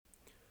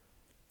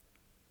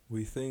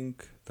We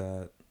think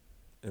that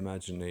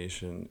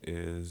imagination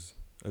is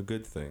a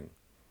good thing,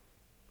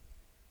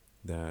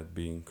 that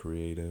being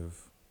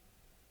creative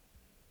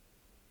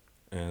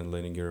and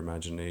letting your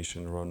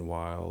imagination run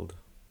wild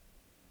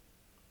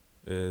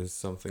is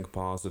something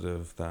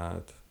positive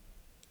that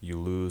you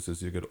lose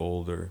as you get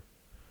older.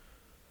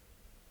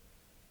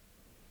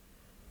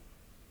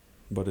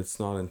 But it's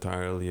not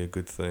entirely a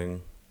good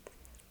thing.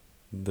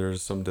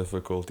 There's some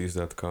difficulties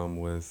that come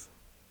with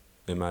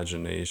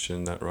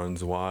imagination that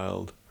runs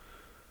wild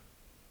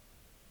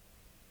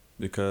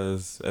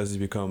because as you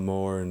become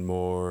more and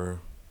more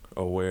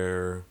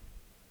aware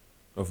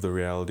of the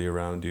reality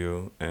around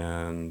you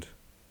and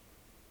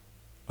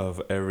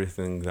of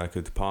everything that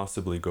could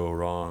possibly go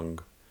wrong,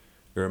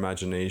 your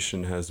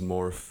imagination has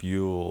more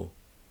fuel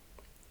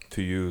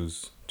to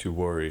use to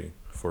worry,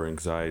 for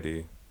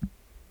anxiety.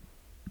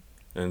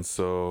 And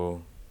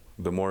so,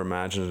 the more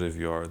imaginative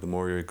you are, the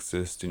more you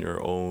exist in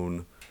your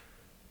own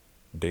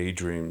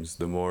daydreams,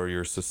 the more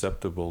you're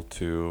susceptible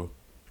to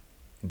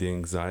the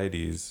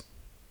anxieties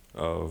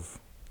of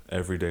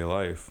everyday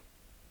life.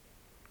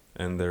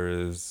 And there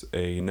is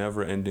a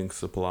never ending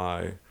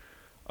supply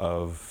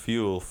of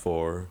fuel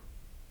for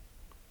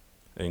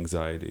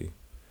anxiety.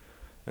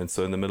 And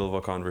so, in the middle of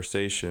a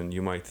conversation,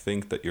 you might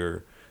think that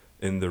you're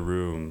in the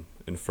room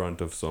in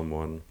front of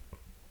someone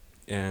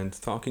and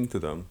talking to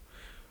them,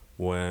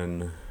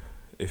 when,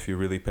 if you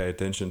really pay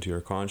attention to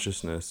your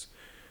consciousness,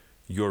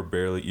 you're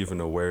barely even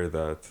aware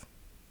that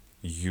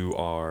you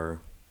are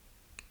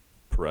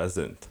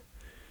present.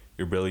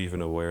 You're barely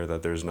even aware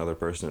that there's another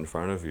person in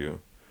front of you.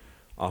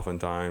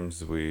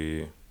 Oftentimes,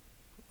 we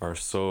are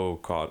so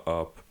caught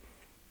up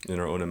in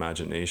our own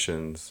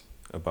imaginations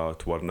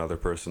about what another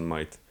person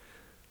might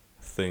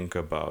think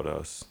about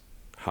us,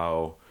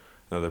 how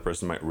another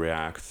person might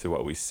react to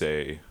what we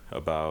say,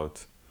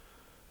 about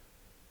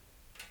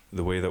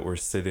the way that we're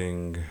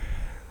sitting,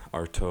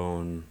 our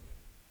tone.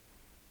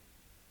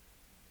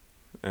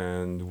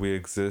 And we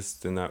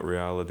exist in that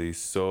reality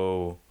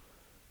so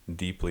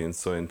deeply and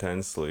so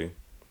intensely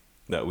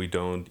that we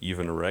don't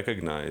even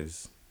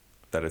recognize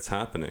that it's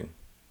happening.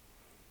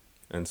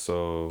 And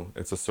so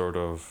it's it's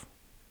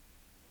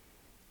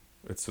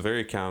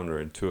very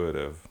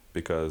counterintuitive,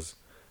 because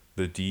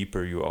the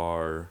deeper you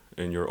are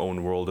in your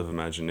own world of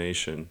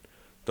imagination,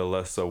 the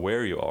less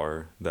aware you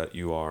are that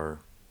you are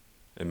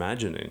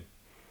imagining.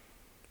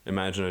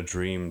 Imagine a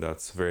dream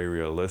that's very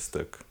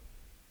realistic.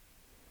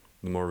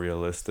 The more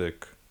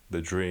realistic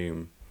the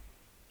dream,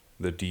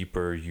 the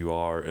deeper you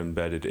are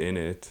embedded in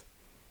it,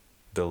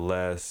 the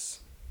less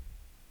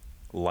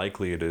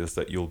likely it is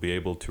that you'll be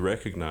able to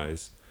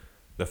recognize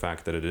the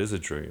fact that it is a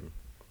dream.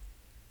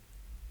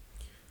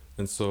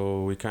 And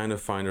so we kind of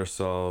find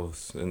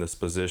ourselves in this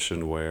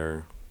position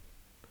where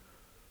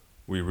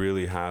we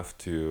really have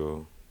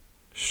to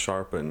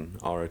sharpen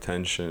our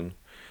attention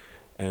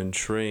and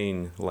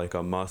train like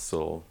a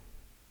muscle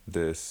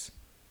this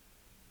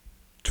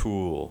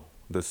tool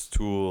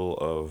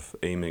of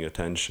aiming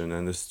attention,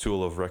 and this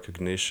tool of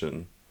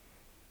recognition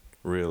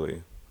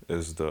really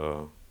is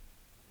the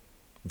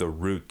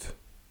root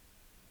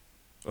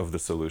of the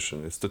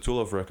solution. It's the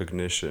tool of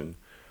recognition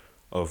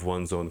of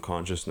one's own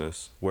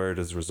consciousness, where it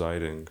is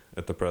residing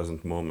at the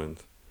present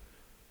moment.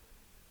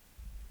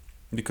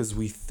 Because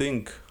we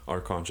think our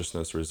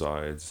consciousness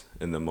resides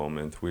in the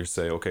moment. We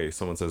say, okay,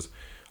 someone says,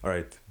 all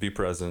right, be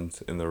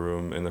present in the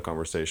room, in the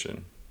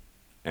conversation.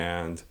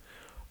 And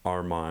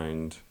our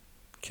mind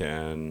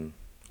can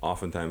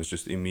oftentimes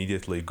just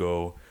immediately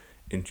go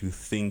into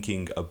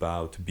thinking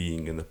about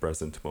being in the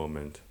present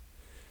moment.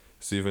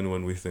 So even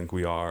when we think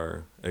we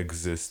are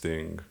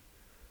existing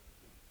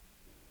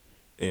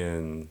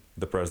in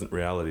the present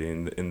reality,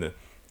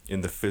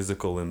 in the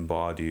physical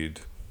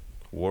embodied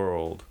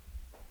world,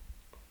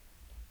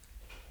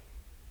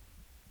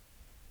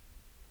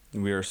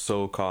 we are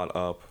so caught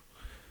up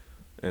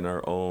in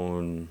our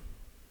own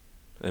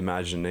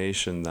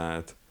imagination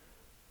that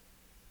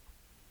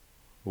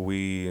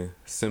we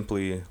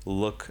simply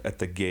look at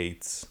the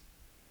gates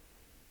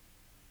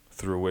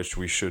through which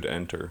we should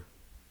enter.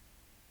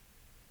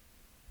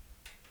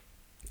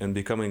 And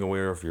becoming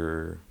aware of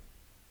your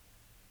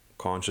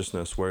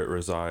consciousness, where it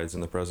resides in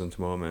the present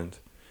moment,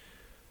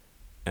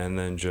 and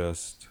then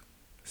just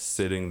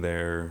sitting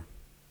there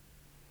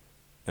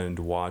and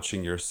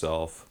watching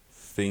yourself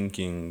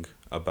thinking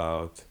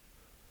about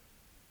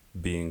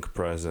being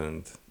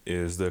present,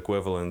 is the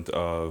equivalent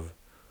of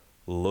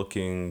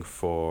looking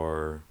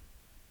for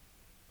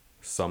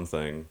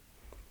something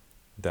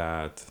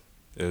that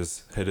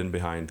is hidden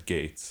behind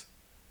gates,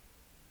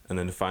 and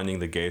then finding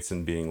the gates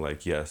and being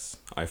like, yes,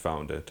 I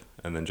found it,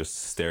 and then just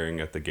staring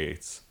at the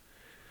gates.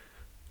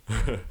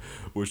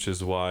 which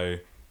is why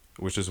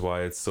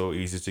it's so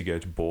easy to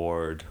get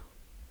bored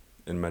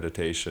in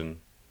meditation.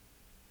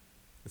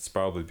 It's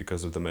probably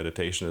because of the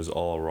meditation is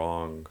all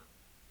wrong.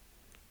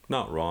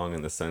 Not wrong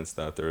in the sense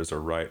that there is a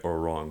right or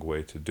wrong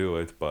way to do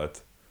it,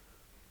 but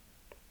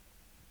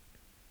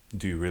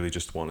do you really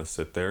just want to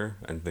sit there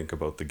and think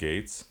about the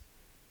gates?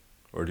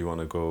 Or do you want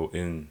to go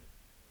in?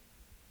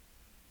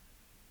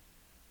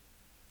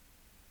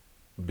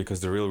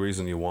 Because the real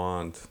reason you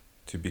want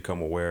to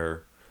become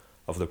aware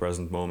of the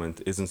present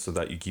moment isn't so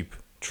that you keep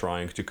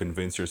trying to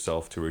convince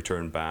yourself to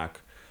return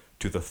back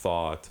to the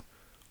thought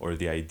or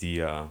the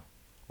idea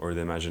or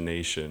the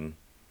imagination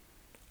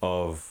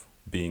of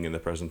being in the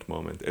present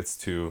moment. It's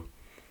to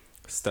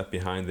step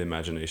behind the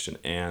imagination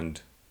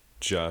and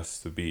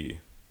just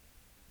be.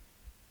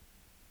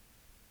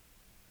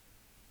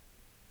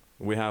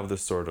 We have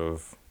this sort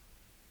of,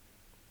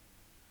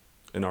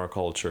 in our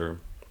culture,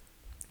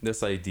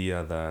 this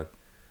idea that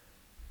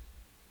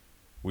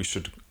we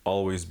should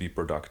always be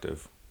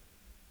productive.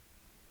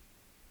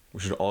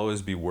 We should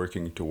always be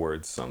working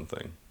towards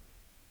something.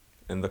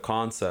 And the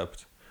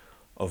concept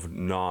of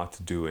not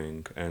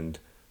doing and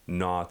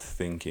not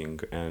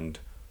thinking and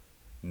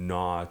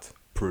not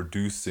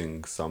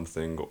producing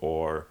something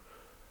or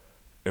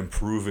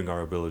improving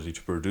our ability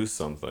to produce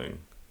something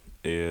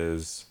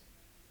is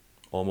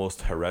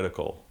almost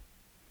heretical.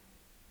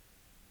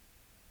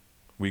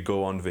 We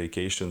go on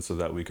vacation so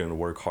that we can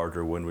work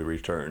harder when we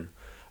return.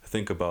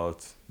 Think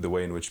about the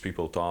way in which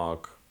people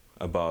talk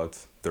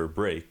about their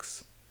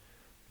breaks,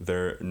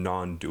 their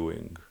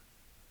non-doing.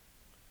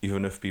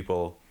 Even if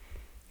people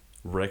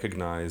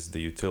recognize the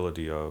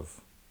utility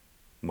of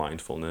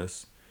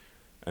mindfulness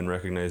and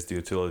recognize the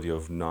utility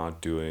of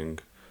not doing,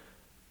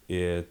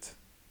 it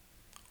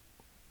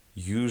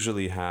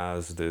usually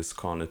has this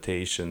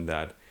connotation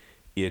that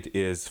it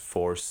is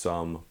for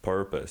some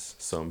purpose,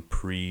 some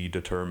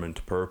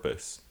predetermined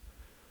purpose,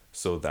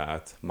 so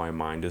that my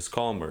mind is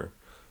calmer,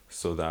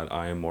 so that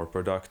I am more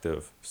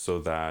productive, so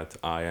that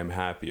I am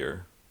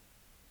happier.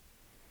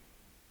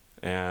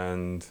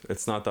 And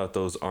it's not that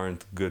those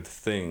aren't good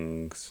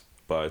things,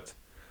 but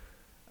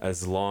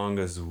as long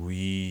as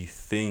we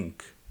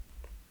think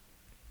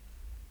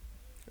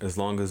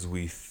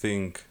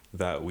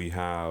that we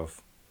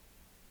have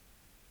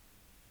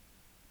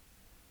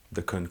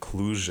the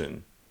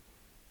conclusion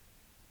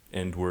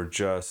and we're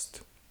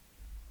just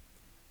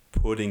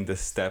putting the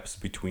steps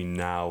between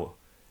now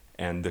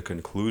and the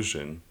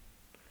conclusion,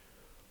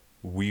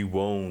 we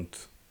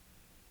won't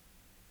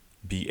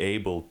be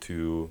able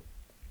to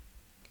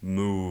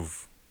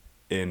move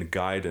in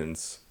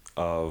guidance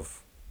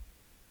of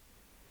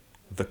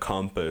the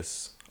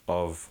compass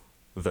of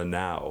the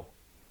now.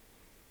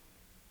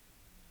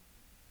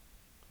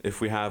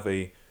 If we have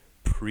a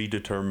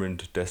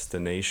predetermined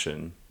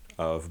destination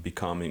of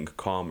becoming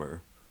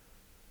calmer,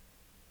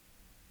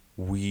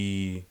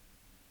 we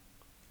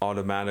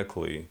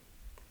automatically,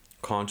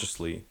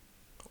 consciously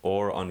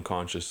or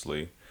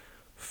unconsciously,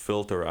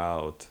 filter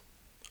out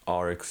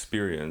our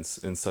experience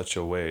in such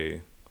a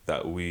way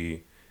that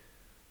we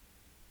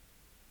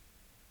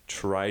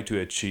try to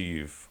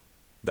achieve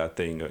that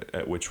thing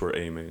at which we're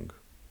aiming.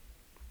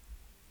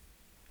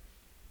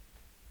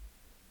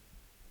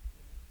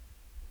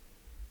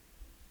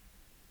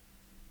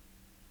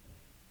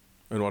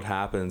 And what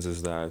happens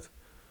is that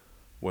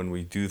when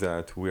we do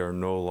that, we are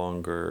no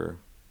longer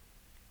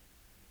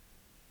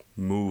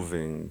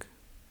moving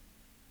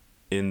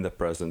in the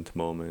present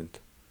moment.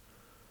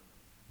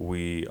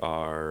 We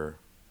are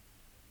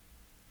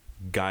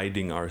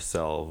guiding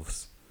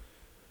ourselves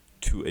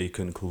to a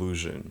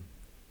conclusion.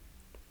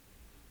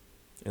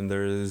 And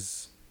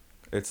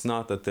it's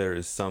not that there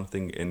is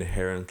something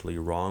inherently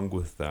wrong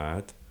with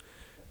that.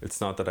 It's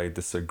not that I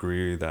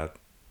disagree that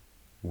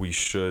we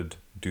should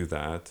do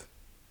that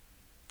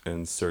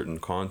in certain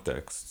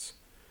contexts,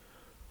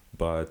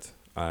 but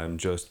I'm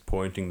just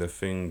pointing the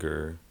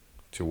finger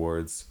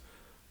towards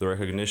the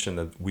recognition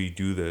that we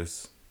do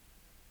this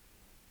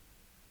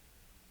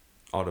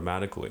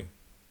automatically.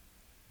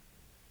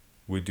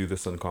 We do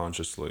this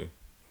unconsciously.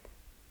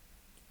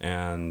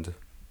 And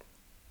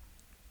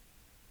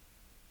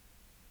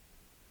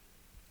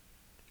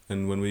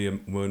when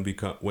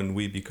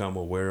we become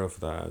aware of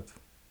that,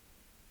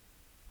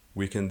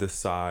 we can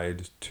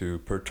decide to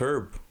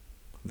perturb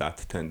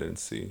that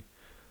tendency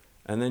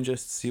and then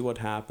just see what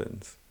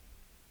happens.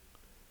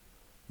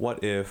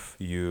 What if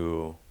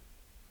you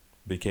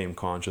became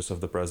conscious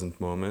of the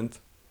present moment,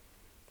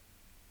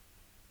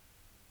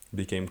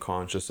 became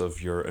conscious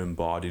of your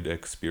embodied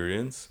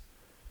experience,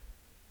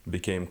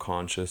 became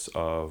conscious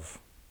of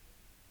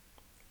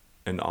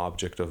an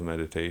object of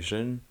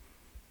meditation,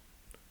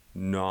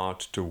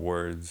 not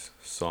towards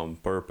some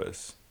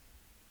purpose?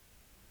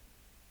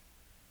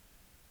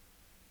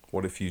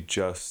 What if you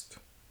just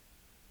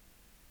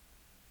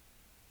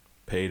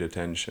paid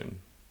attention?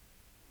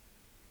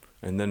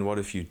 And then what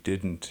if you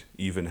didn't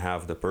even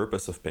have the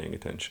purpose of paying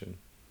attention?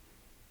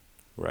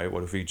 Right?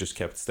 What if we just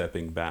kept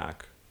stepping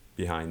back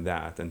behind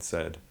that and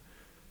said,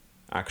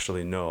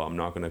 actually, no, I'm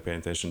not going to pay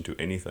attention to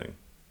anything.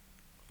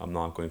 I'm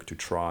not going to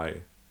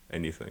try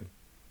anything.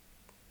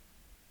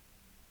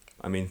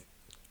 I mean,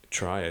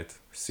 try it.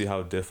 See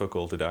how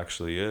difficult it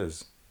actually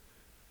is.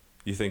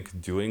 You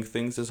think doing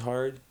things is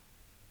hard?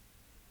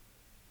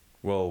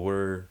 Well,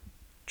 we're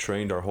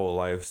trained our whole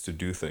lives to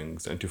do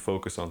things and to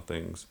focus on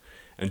things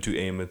and to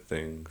aim at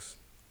things,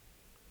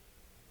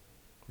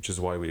 which is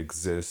why we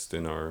exist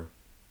in our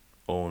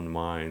own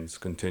minds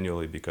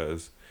continually,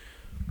 because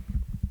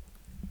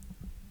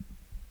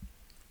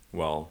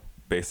Well,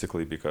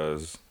 basically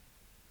because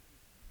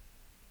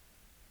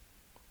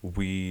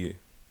we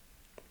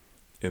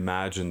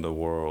imagine the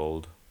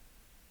world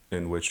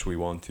in which we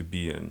want to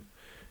be in,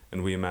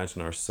 and we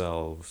imagine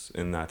ourselves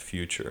in that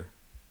future.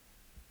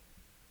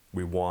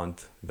 We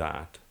want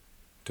that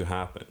to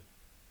happen.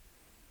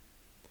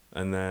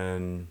 And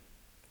then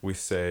we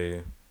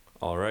say,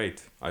 all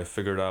right, I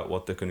figured out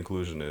what the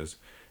conclusion is,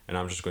 and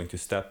I'm just going to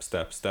step,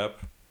 step, step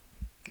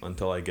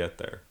until I get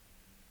there.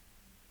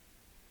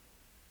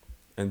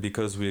 And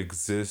because we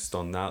exist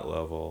on that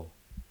level,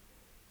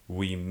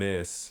 we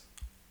miss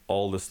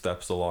all the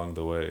steps along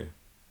the way.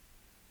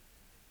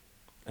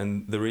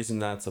 And the reason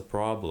that's a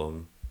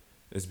problem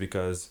is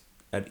because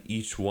at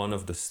each one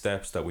of the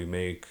steps that we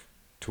make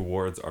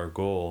towards our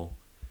goal,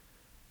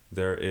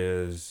 there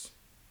is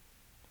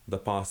the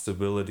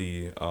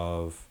possibility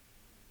of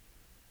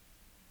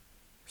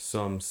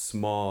some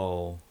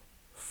small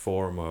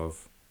form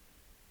of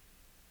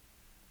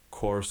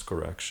course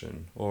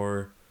correction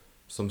or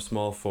some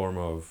small form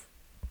of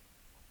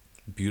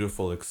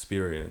beautiful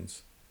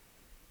experience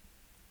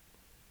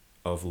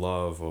of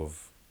love,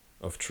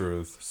 of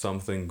truth,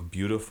 something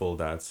beautiful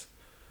that's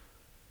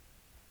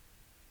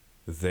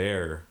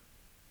there,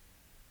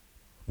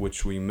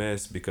 which we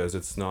miss because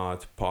it's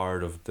not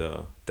part of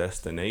the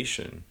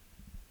destination.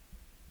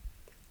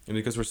 And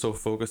because we're so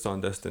focused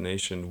on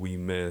destination, we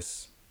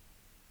miss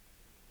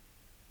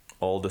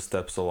all the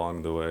steps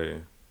along the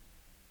way.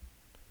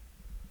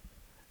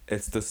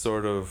 It's the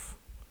sort of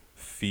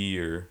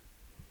fear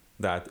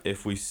that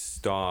if we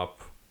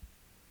stop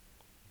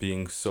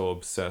being so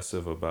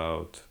obsessive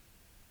about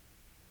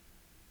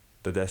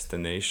the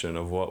destination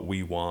of what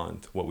we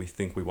want, what we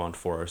think we want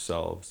for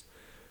ourselves,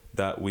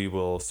 that we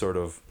will sort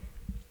of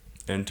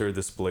enter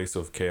this place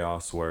of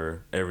chaos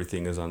where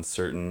everything is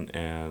uncertain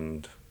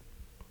and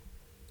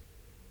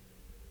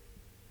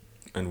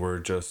we're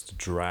just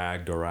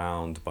dragged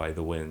around by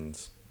the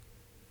winds,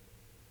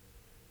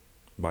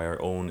 by our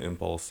own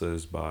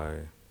impulses,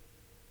 by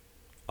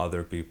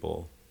other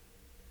people.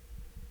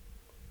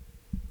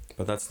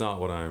 But that's not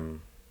what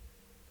I'm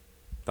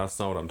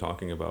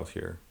talking about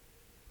here.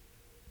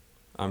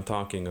 I'm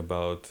talking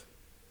about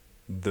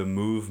the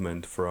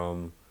movement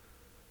from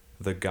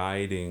the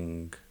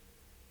guiding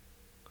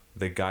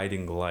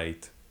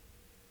light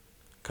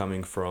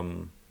coming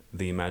from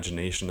the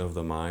imagination of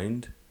the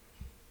mind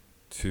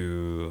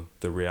to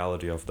the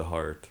reality of the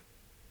heart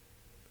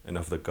and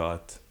of the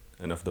gut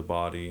and of the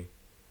body.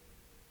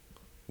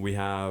 We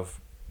have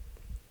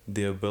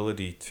the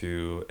ability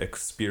to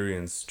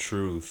experience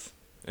truth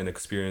and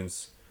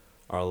experience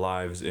our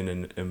lives in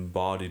an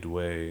embodied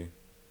way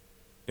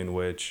in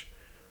which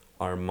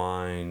our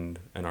mind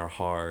and our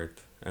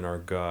heart and our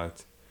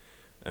gut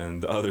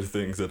and the other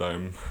things that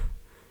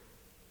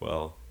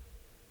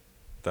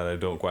that I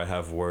don't quite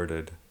have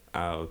worded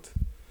out.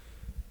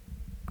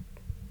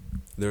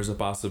 There's a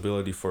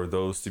possibility for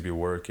those to be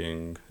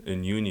working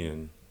in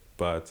union,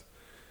 but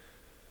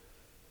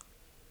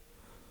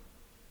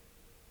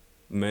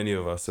many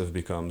of us have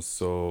become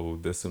so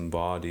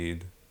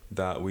disembodied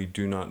that we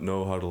do not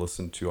know how to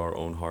listen to our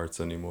own hearts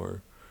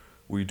anymore.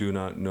 We do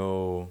not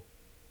know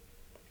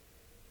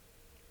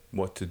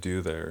what to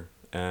do there.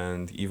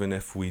 And even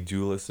if we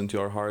do listen to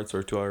our hearts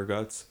or to our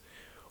guts,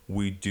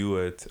 we do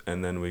it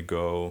and then we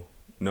go,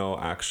 no,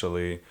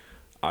 actually,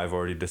 I've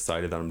already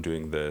decided I'm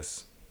doing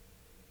this.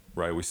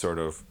 Right? We sort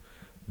of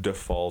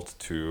default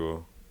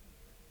to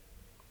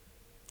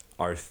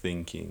our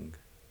thinking.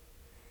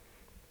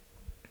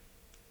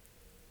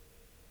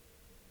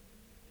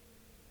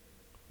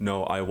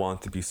 No, I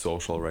want to be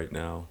social right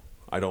now.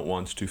 I don't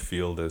want to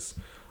feel this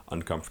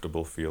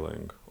uncomfortable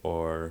feeling,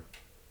 or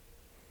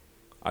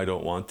I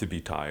don't want to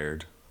be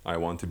tired. I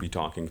want to be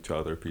talking to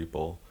other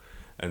people.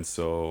 And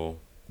so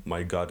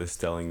my gut is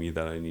telling me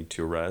that I need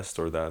to rest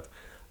or that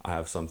I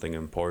have something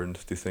important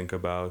to think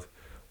about,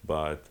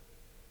 but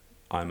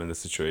I'm in the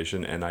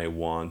situation and I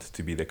want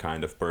to be the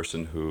kind of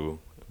person who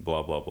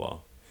blah, blah, blah.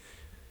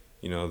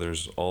 You know,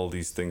 there's all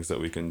these things that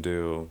we can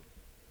do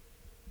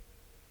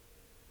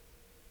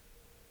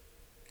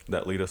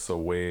that lead us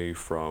away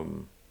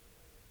from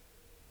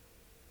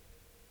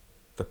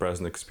the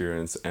present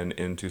experience and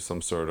into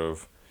some sort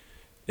of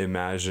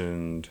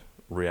imagined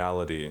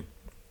reality.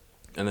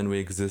 And then we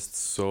exist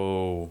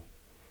so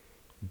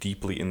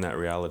deeply in that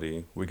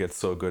reality. We get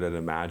so good at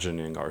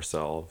imagining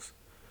ourselves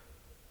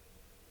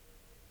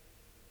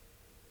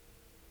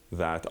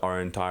that our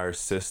entire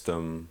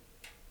system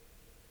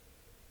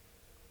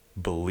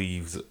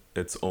believes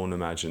its own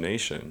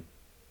imagination.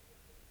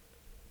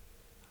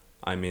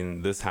 I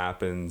mean, this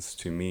happens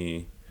to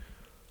me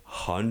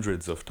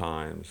hundreds of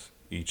times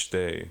each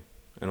day,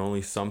 and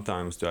only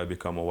sometimes do I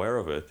become aware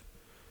of it.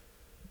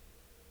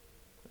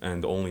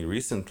 And only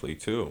recently,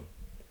 too,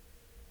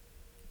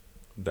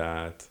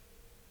 that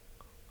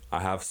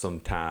I have some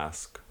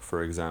task.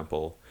 For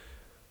example,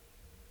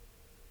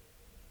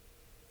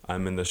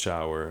 I'm in the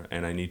shower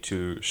and I need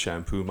to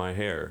shampoo my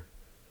hair.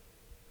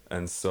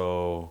 And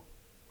so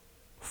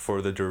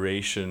for the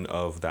duration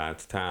of that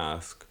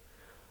task,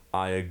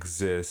 I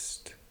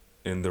exist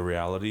in the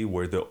reality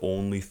where the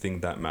only thing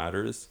that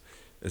matters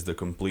is the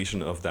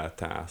completion of that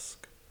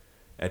task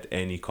at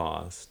any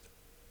cost.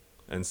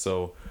 And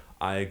so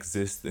I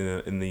exist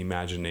in the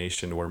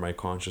imagination where my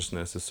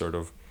consciousness is sort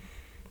of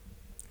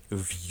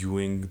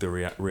viewing the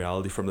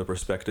reality from the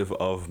perspective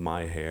of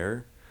my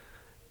hair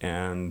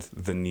and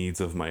the needs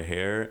of my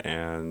hair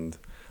and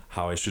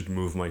how I should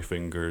move my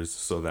fingers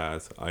so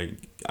that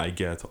I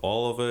get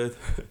all of it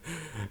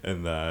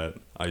and that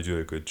I do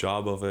a good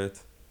job of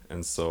it.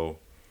 And so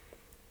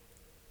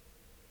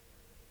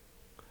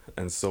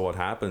what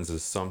happens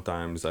is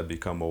sometimes I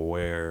become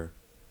aware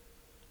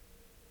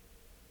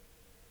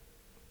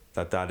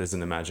that that is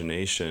an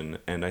imagination,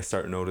 and I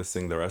start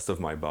noticing the rest of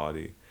my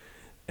body.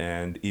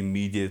 And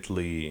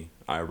immediately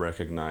I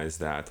recognize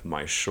that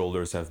my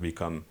shoulders have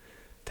become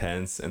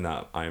tense and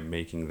that I'm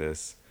making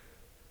this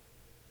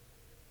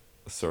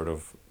sort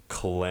of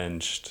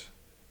clenched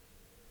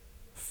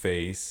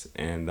face,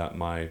 and that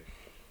my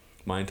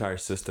entire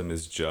system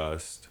is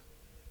just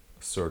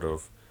sort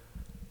of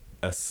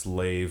a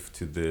slave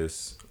to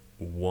this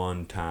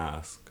one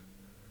task,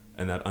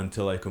 and that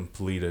until I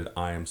complete it,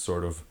 I am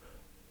sort of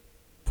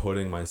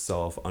putting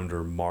myself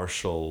under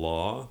martial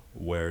law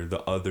where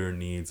the other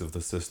needs of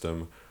the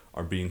system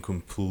are being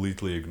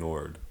completely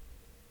ignored.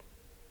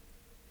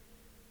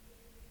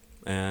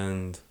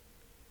 And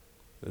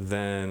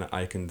then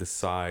I can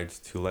decide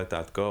to let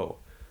that go.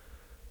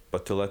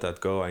 But to let that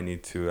go, I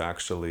need to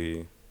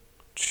actually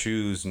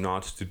choose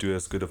not to do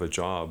as good of a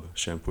job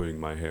shampooing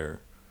my hair.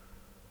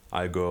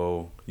 I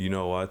go, you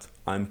know what?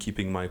 I'm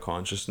keeping my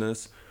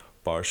consciousness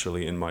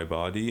partially in my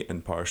body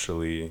and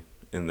partially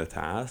in the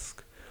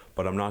task,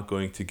 but I'm not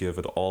going to give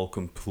it all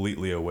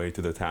completely away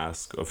to the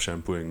task of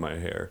shampooing my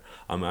hair.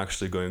 I'm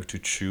actually going to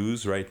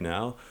choose right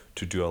now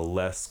to do a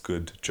less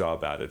good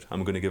job at it.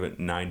 I'm going to give it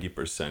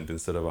 90%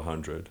 instead of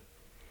 100.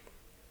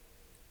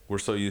 We're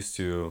so used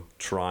to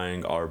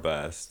trying our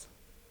best.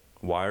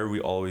 Why are we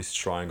always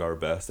trying our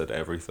best at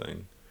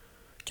everything?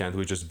 Can't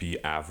we just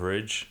be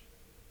average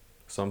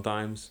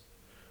sometimes?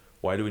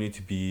 Why do we need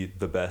to be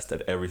the best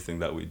at everything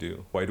that we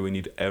do? Why do we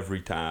need every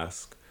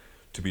task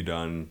to be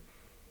done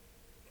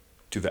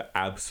to the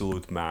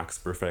absolute max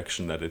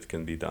perfection that it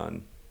can be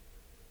done?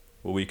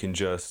 Well, we can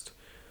just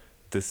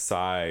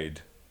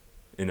decide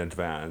in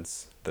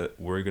advance that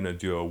we're going to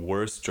do a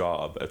worse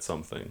job at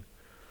something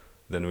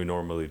than we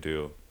normally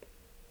do.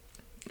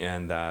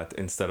 And that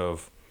instead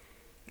of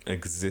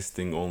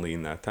existing only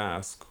in that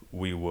task,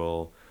 we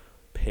will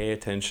pay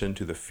attention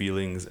to the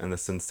feelings and the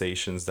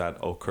sensations that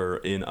occur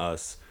in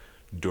us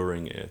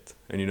during it.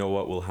 And you know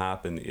what will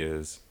happen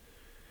is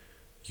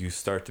you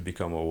start to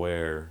become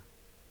aware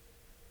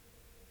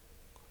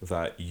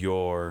that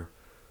your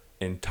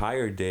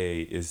entire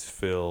day is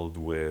filled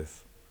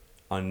with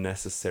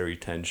unnecessary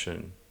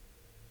tension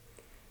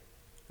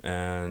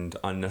and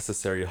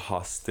unnecessary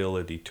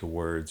hostility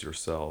towards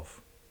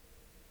yourself.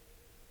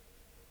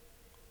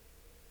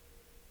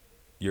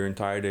 Your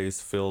entire day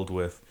is filled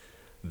with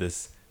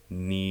this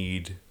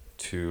need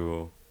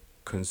to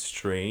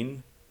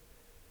constrain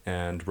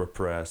and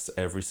repress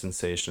every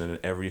sensation and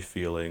every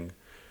feeling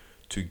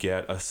to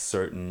get a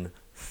certain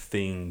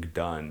thing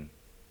done.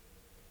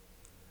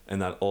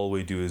 And that all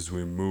we do is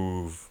we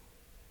move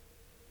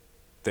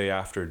day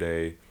after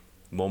day,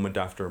 moment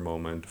after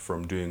moment,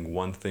 from doing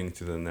one thing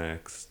to the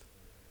next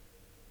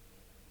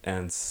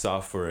and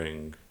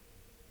suffering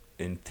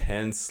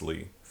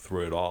intensely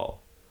through it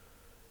all,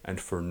 and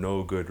for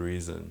no good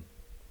reason.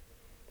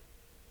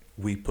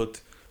 We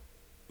put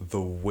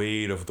the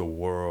weight of the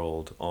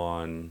world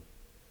on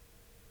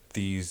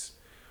these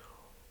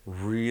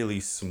really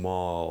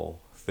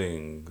small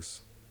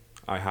things.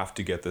 I have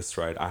to get this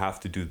right. I have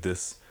to do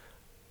this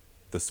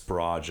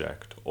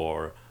project,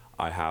 or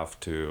I have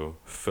to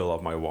fill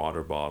up my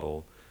water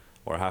bottle,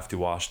 or I have to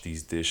wash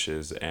these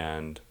dishes,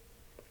 or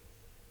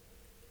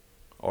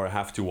I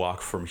have to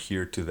walk from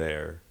here to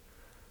there.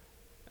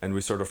 And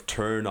we sort of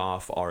turn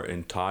off our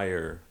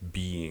entire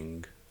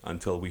being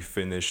until we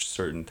finish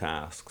certain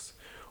tasks.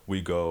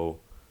 We go,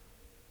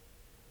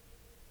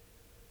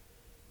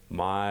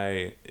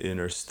 my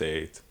inner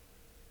state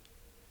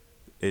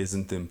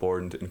isn't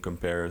important in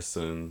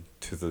comparison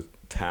to the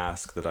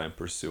task that I'm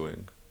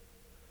pursuing.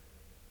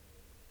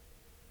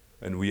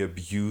 And we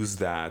abuse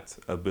that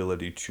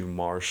ability to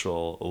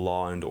marshal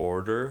law and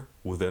order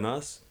within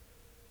us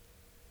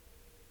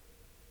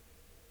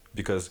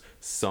because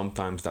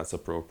sometimes that's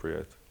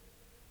appropriate.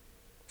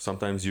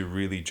 Sometimes you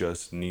really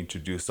just need to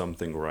do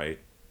something right.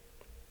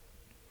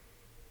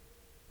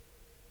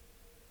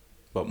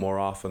 But more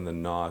often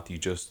than not, you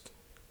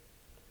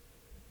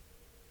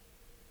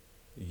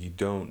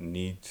don't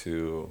need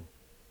to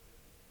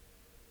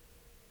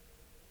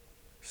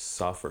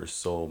suffer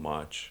so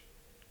much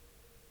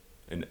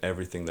in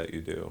everything that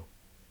you do.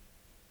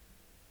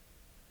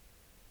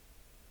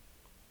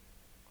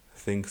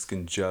 Things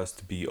can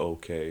just be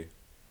okay.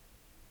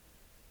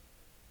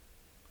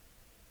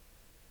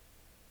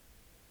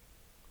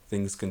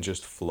 Things can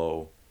just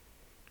flow.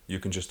 You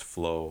can just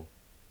flow.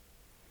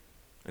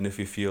 And if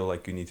you feel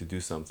like you need to do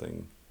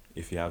something,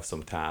 if you have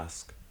some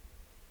task,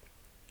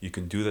 You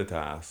can do the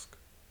task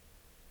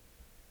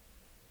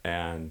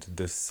and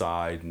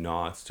decide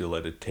not to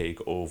let it take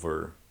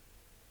over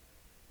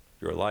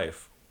your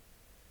life.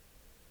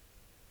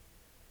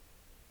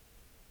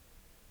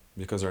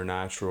 Because our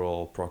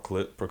natural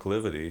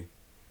proclivity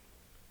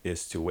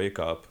is to wake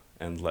up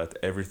and let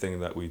everything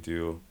that we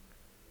do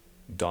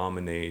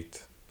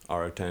dominate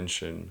our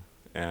attention,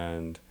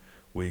 and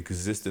we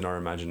exist in our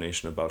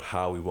imagination about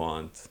how we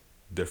want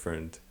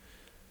different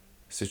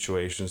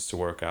situations to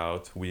work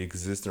out. We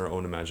exist in our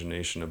own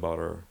imagination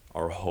about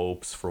our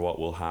hopes for what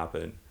will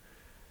happen.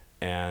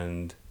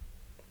 And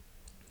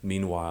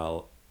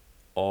meanwhile,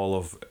 all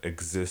of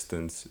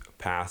existence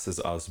passes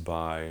us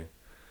by,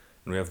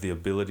 and we have the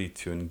ability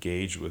to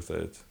engage with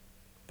it,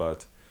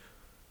 but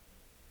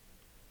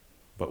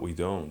we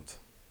don't.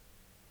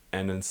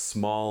 And in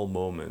small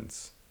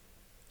moments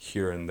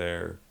here and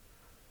there,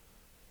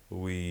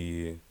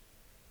 we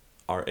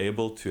are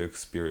able to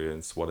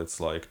experience what it's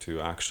like to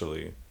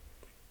actually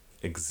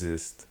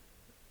exist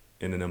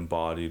in an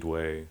embodied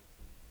way,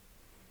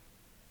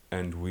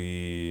 and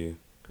we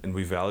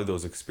value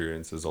those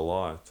experiences a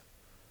lot.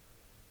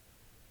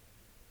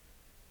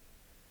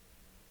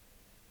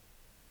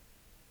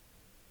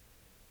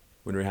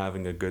 When you're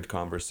having a good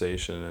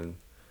conversation and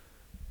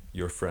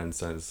your friend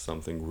says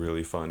something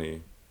really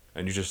funny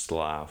and you just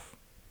laugh,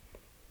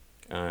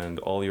 and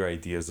all your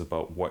ideas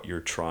about what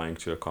you're trying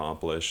to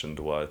accomplish and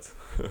what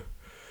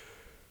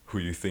who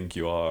you think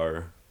you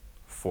are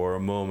for a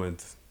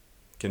moment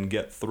can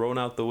get thrown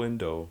out the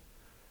window,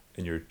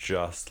 and you're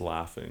just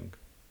laughing.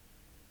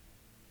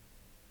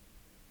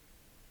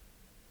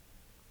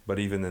 But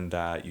even in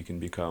that, you can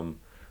become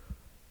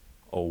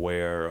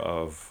aware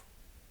of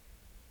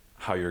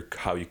how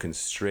you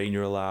constrain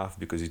your laugh,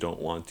 because you don't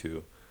want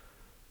to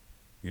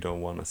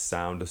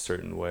sound a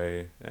certain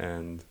way.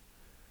 And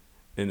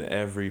in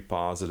every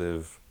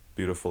positive,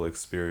 beautiful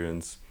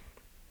experience,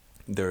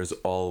 there's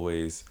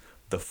always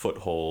the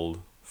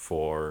foothold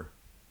for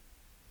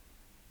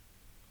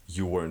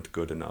you weren't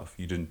good enough,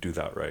 you didn't do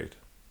that right.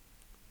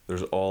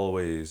 There's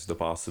always the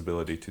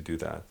possibility to do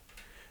that.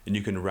 And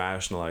you can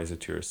rationalize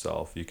it to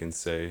yourself. You can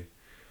say,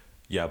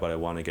 yeah, but I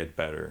want to get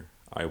better.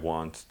 I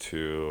want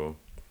to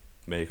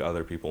make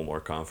other people more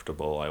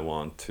comfortable. I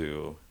want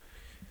to,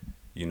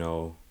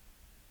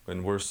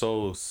 and we're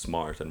so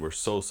smart and we're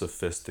so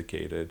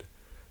sophisticated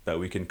that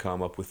we can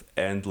come up with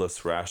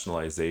endless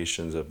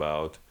rationalizations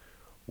about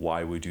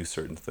why we do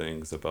certain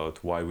things,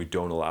 about why we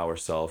don't allow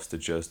ourselves to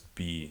just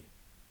be.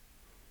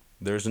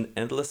 There's an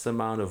endless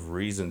amount of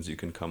reasons you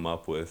can come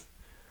up with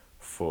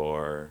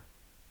for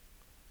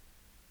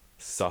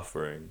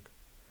suffering.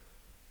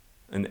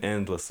 An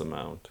endless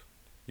amount.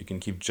 You can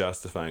keep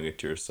justifying it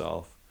to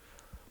yourself,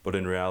 but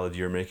in reality,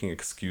 you're making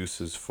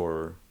excuses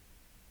for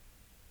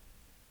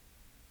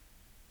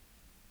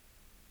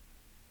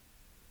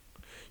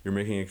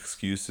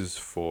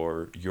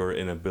your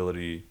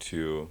inability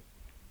to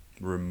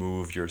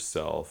remove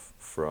yourself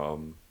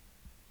from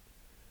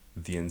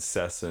the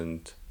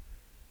incessant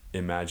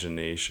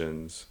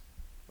imaginations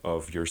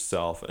of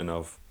yourself and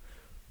of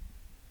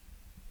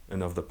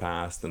the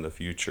past and the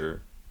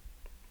future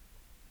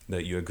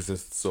that you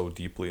exist so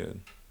deeply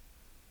in.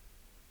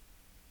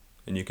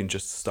 And you can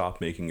just stop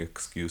making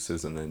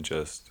excuses and then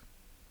just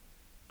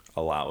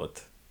allow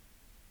it.